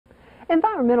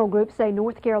Environmental groups say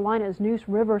North Carolina's Neuse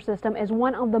River system is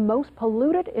one of the most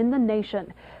polluted in the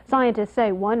nation. Scientists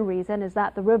say one reason is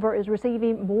that the river is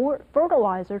receiving more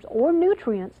fertilizers or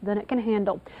nutrients than it can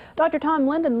handle. Dr. Tom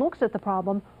Linden looks at the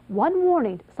problem. One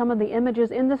warning, some of the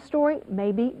images in this story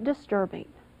may be disturbing.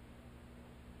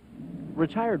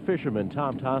 Retired fisherman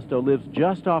Tom Tosto lives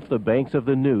just off the banks of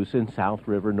the Neuse in South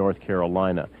River, North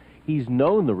Carolina. He's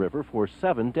known the river for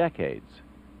 7 decades.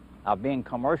 I've been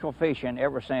commercial fishing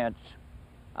ever since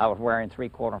I was wearing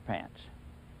 3/4 pants.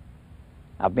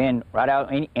 I've been right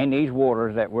out in these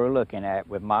waters that we're looking at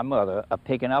with my mother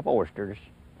picking up oysters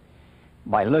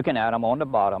by looking at them on the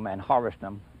bottom and harvesting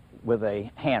them with a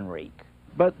hand rake.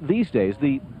 But these days,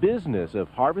 the business of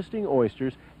harvesting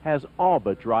oysters has all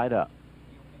but dried up.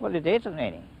 Well, it isn't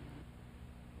any.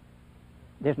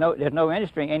 There's no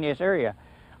industry in this area.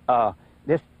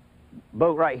 This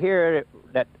boat right here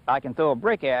that I can throw a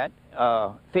brick at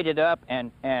fitted up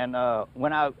and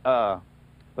went out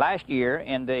last year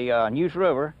in the Neuse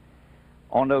River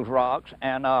on those rocks,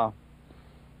 and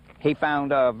he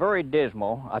found very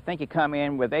dismal. I think he come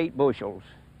in with 8 bushels,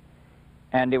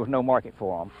 and there was no market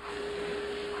for them.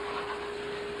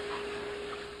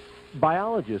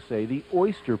 Biologists say the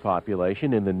oyster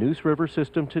population in the Neuse River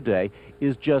system today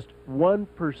is just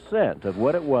 1% of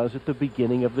what it was at the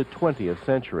beginning of the 20th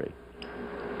century.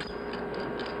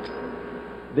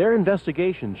 Their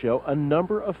investigations show a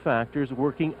number of factors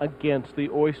working against the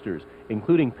oysters,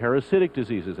 including parasitic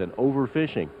diseases and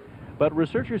overfishing. But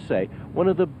researchers say one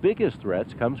of the biggest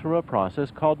threats comes from a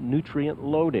process called nutrient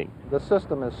loading. The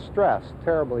system is stressed,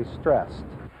 terribly stressed.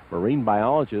 Marine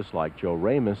biologists like Joe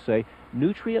Ramus say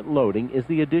nutrient loading is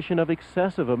the addition of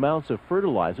excessive amounts of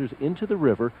fertilizers into the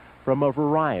river from a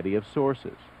variety of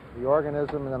sources. The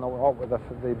organism in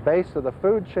the base of the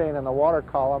food chain in the water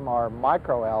column are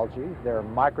microalgae. They're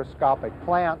microscopic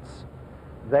plants.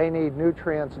 They need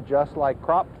nutrients just like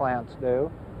crop plants do.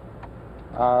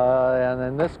 And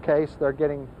in this case, they're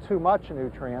getting too much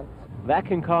nutrient. That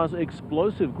can cause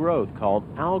explosive growth called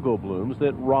algal blooms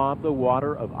that rob the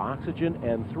water of oxygen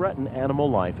and threaten animal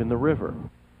life in the river.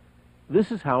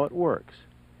 This is how it works.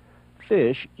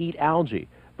 Fish eat algae,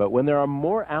 but when there are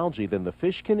more algae than the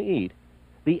fish can eat,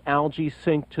 the algae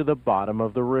sink to the bottom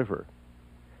of the river.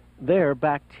 There,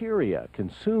 bacteria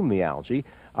consume the algae,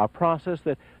 a process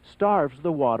that starves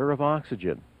the water of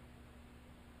oxygen.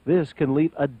 This can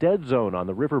leave a dead zone on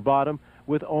the river bottom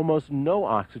with almost no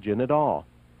oxygen at all.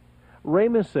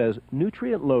 Ramus says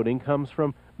nutrient loading comes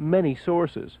from many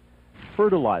sources: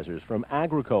 fertilizers from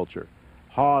agriculture,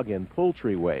 hog and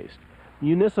poultry waste,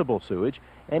 municipal sewage,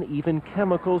 and even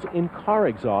chemicals in car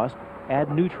exhaust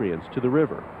add nutrients to the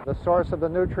river. The source of the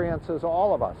nutrients is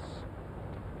all of us.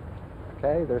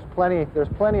 Okay, there's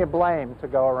plenty of blame to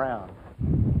go around.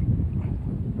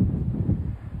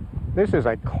 This is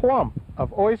a clump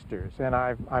of oysters, and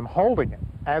I'm holding it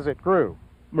as it grew.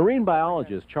 Marine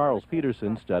biologist Charles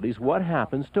Peterson studies what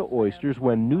happens to oysters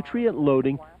when nutrient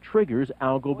loading triggers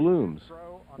algal blooms.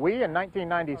 We, in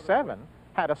 1997,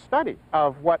 had a study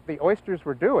of what the oysters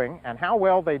were doing and how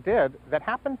well they did that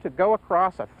happened to go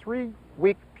across a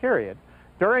 3-week period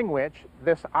during which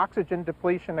this oxygen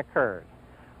depletion occurred.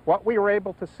 What we were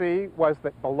able to see was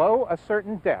that below a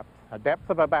certain depth, a depth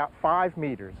of about 5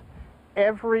 meters,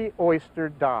 every oyster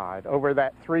died over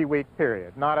that 3-week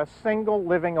period, not a single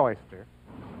living oyster.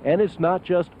 And it's not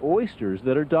just oysters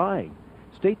that are dying.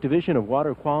 State Division of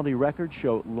Water Quality records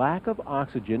show lack of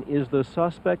oxygen is the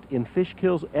suspect in fish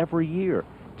kills every year.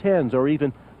 Tens or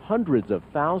even hundreds of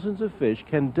thousands of fish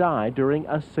can die during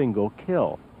a single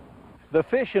kill. The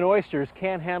fish and oysters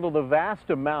can't handle the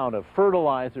vast amount of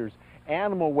fertilizers,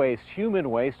 animal waste, human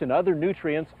waste, and other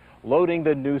nutrients loading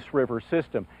the Neuse River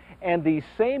system. And these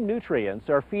same nutrients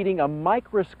are feeding a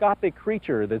microscopic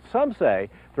creature that some say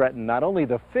threaten not only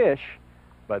the fish,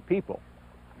 but people.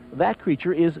 That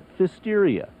creature is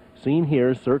Pfiesteria, seen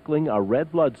here circling a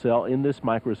red blood cell in this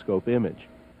microscope image.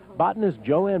 Botanist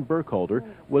Joanne Burkholder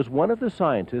was one of the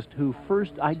scientists who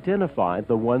first identified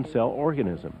the one-cell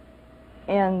organism.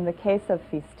 In the case of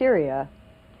Pfiesteria,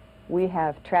 we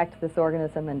have tracked this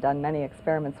organism and done many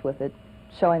experiments with it,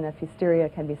 showing that Pfiesteria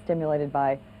can be stimulated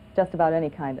by just about any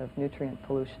kind of nutrient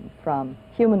pollution, from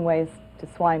human waste to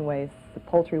swine waste, to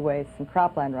poultry waste, and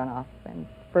cropland runoff, and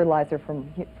fertilizer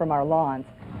from our lawns.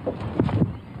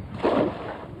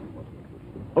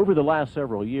 Over the last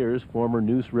several years, former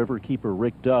Neuse River keeper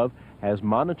Rick Dove has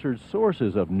monitored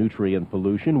sources of nutrient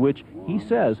pollution, which he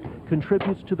says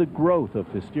contributes to the growth of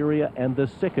Pfiesteria and the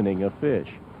sickening of fish.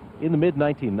 In the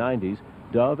mid-1990s,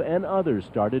 Dove and others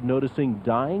started noticing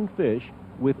dying fish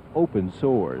with open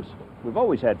sores. We've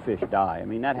always had fish die. I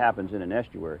mean, that happens in an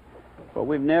estuary. But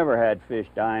we've never had fish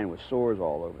dying with sores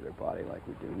all over their body like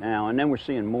we do now, and then we're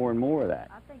seeing more and more of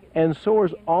that. And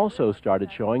sores also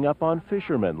started showing up on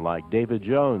fishermen like David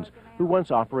Jones, who once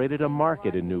operated a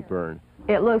market in New Bern.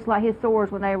 It looks like his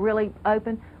sores, when they're really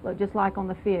open, look just like on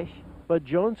the fish. But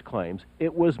Jones claims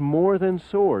it was more than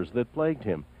sores that plagued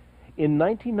him. In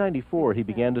 1994, he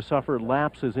began to suffer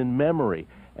lapses in memory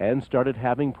and started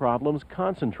having problems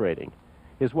concentrating.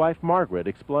 His wife, Margaret,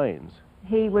 explains.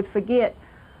 He would forget.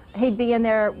 He'd be in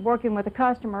there working with a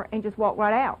customer and just walk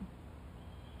right out.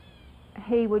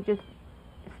 He would just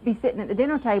be sitting at the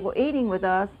dinner table eating with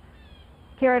us,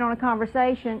 carrying on a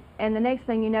conversation, and the next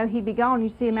thing you know, he'd be gone.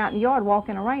 You'd see him out in the yard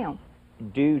walking around.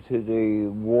 Due to the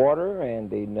water and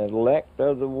the neglect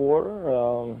of the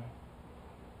water,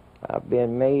 I've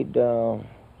been made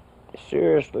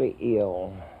seriously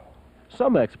ill.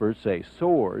 Some experts say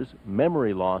sores,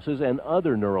 memory losses, and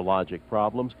other neurologic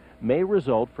problems may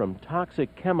result from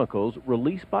toxic chemicals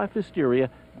released by Pfiesteria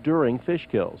during fish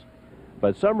kills.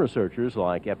 But some researchers,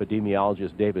 like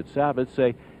epidemiologist David Savitz,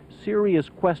 say serious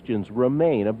questions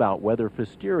remain about whether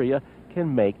Pfiesteria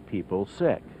can make people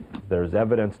sick. There's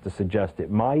evidence to suggest it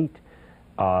might.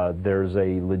 There's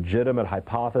a legitimate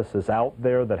hypothesis out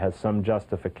there that has some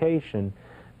justification,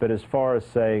 but as far as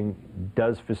saying,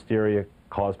 does Pfiesteria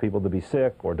cause people to be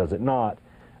sick or does it not,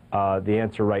 the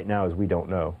answer right now is we don't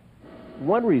know.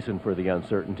 One reason for the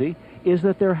uncertainty is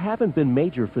that there haven't been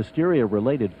major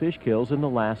Pfiesteria-related fish kills in the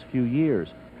last few years.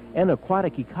 And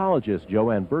aquatic ecologist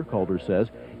Joanne Burkholder says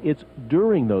it's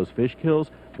during those fish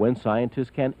kills when scientists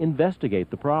can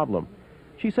investigate the problem.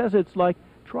 She says it's like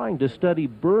trying to study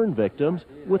burn victims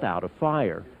without a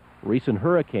fire. Recent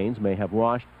hurricanes may have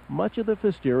washed much of the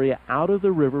Pfiesteria out of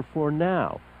the river for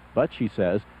now, but she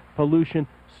says pollution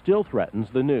still threatens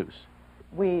the Neuse.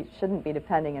 We shouldn't be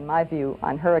depending, in my view,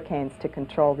 on hurricanes to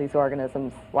control these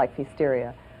organisms like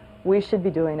Pfiesteria. We should be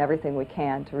doing everything we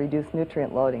can to reduce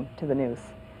nutrient loading to the Neuse.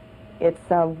 It's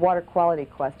a water quality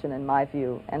question, in my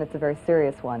view, and it's a very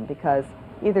serious one because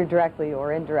either directly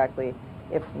or indirectly,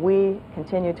 if we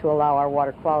continue to allow our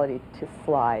water quality to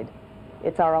slide,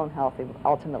 it's our own health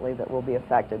ultimately that will be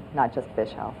affected, not just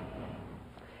fish health.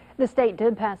 The state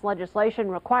did pass legislation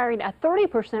requiring a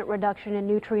 30% reduction in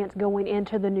nutrients going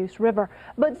into the Neuse River,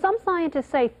 but some scientists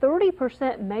say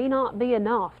 30% may not be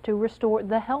enough to restore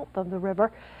the health of the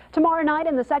river. Tomorrow night,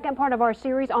 in the second part of our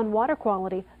series on water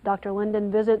quality, Dr.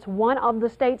 Linden visits one of the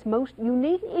state's most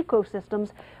unique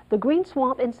ecosystems, the Green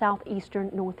Swamp in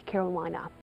southeastern North Carolina.